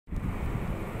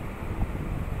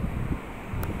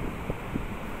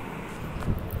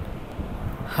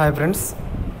Hi friends,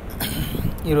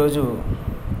 ఈరోజు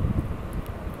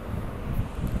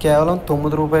కేవలం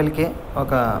 9 రూపాయలకే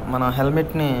ఒక మన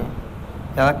హెల్మెట్ని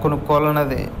ఎలా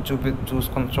కొనుక్కోవాలన్నది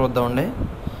చూద్దామండి.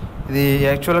 ఇది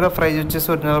యాక్చువల్గా ప్రైస్ వచ్చేసి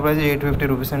ఒరిజినల్ ప్రైస్ 850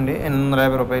 రూపీస్ అండి,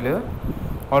 850 రూపాయలు.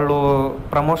 వాళ్ళు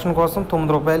ప్రమోషన్ కోసం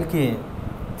 9 రూపాయలకి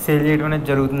సేల్ చేయడం అనేది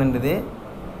జరుగుతుందండి. ఇది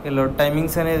వీళ్ళు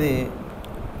టైమింగ్స్ అనేది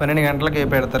 12 గంటలకి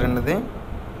పెడతారండి.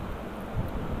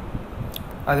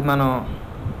 అది మనం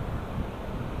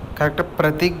కరెక్ట్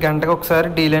ప్రతి గంటకు ఒకసారి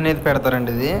డీల్ అనేది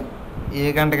పెడతారండి. ఇది ఏ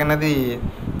గంటకనేది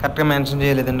కరెక్ట్గా మెన్షన్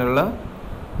చేయలేదండి వాళ్ళు.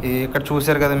 ఇక్కడ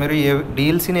చూశారు కదా మీరు,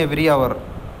 డీల్స్ ఇన్ ఎవ్రీ అవర్,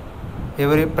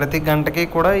 ప్రతి గంటకి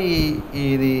కూడా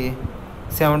ఇది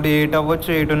 7 to 8 అవ్వచ్చు,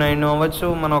 8 to 9 అవ్వచ్చు.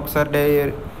 మనం ఒకసారి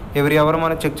ఎవ్రీ అవర్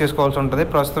మనం చెక్ చేసుకోవాల్సి ఉంటుంది.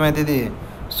 ప్రస్తుతం అయితే ఇది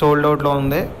సోల్డ్ అవుట్లో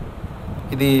ఉంది.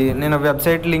 ఇది నేను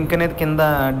వెబ్సైట్ లింక్ అనేది కింద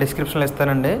డిస్క్రిప్షన్లో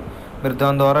ఇస్తానండి. మీరు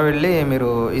దాని ద్వారా వెళ్ళి మీరు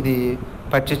ఇది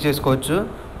పర్చేస్ చేసుకోవచ్చు.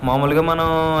 మామూలుగా మనం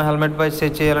హెల్మెట్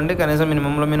పర్చేస్ చేయాలంటే కనీసం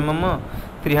మినిమమ్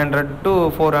 300 to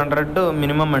 400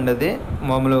 మినిమం అండి. అది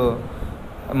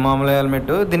మామూలు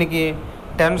హెల్మెట్. దీనికి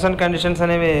టర్మ్స్ అండ్ కండిషన్స్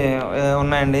అనేవి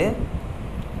ఉన్నాయండి.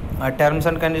 ఆ టర్మ్స్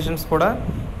అండ్ కండిషన్స్ కూడా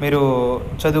మీరు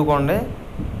చదువుకోండి.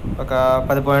 ఒక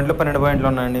 10 పాయింట్లు 12 పాయింట్లు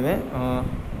ఉన్నాయండి ఇవి.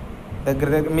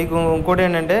 దగ్గర మీకు ఇంకోటి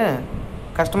ఏంటంటే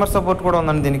కస్టమర్ సపోర్ట్ కూడా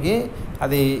ఉందండి దీనికి.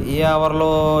 అది ఏ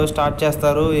అవర్లో స్టార్ట్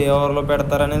చేస్తారు, ఏ అవర్లో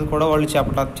పెడతారు అనేది కూడా వాళ్ళు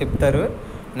చెప్తారు.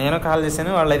 నేను కాల్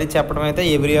చేశాను, వాళ్ళు అయితే చెప్పడం అయితే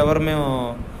ఎవ్రీ అవర్ మేము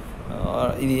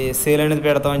ఇది సేల్ అనేది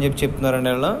పెడతామని చెప్తున్నారండి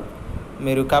వాళ్ళు.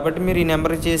 కాబట్టి మీరు ఈ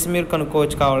నెంబర్కి చేసి మీరు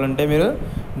కనుక్కోవచ్చు. కావాలంటే మీరు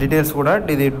డీటెయిల్స్ కూడా,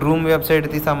 ఇది డ్రూమ్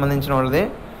వెబ్సైట్కి సంబంధించిన వాళ్ళది.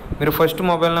 మీరు ఫస్ట్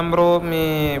మొబైల్ నెంబరు, మీ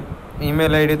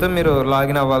ఈమెయిల్ ఐడితో మీరు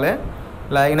లాగిన్ అవ్వాలి.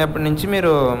 లాగిన్ అయినప్పటి నుంచి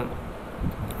మీరు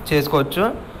చేసుకోవచ్చు.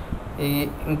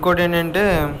 ఇంకోటి ఏంటంటే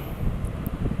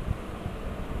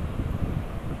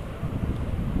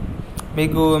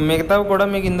మీకు మిగతావి కూడా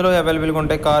మీకు ఇందులో అవైలబుల్గా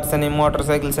ఉంటాయి. కార్స్ అని, మోటార్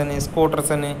సైకిల్స్ అని,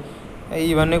 స్కూటర్స్ అని,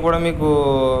 ఇవన్నీ కూడా మీకు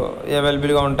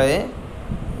అవైలబుల్గా ఉంటాయి.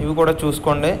 ఇవి కూడా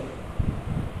చూసుకోండి.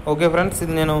 ఓకే ఫ్రెండ్స్,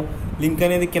 ఇది నేను లింక్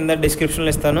అనేది కింద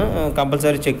డిస్క్రిప్షన్లో ఇస్తాను.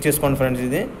 కంపల్సరీ చెక్ చేసుకోండి ఫ్రెండ్స్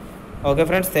ఇది. Okay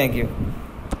friends, thank you.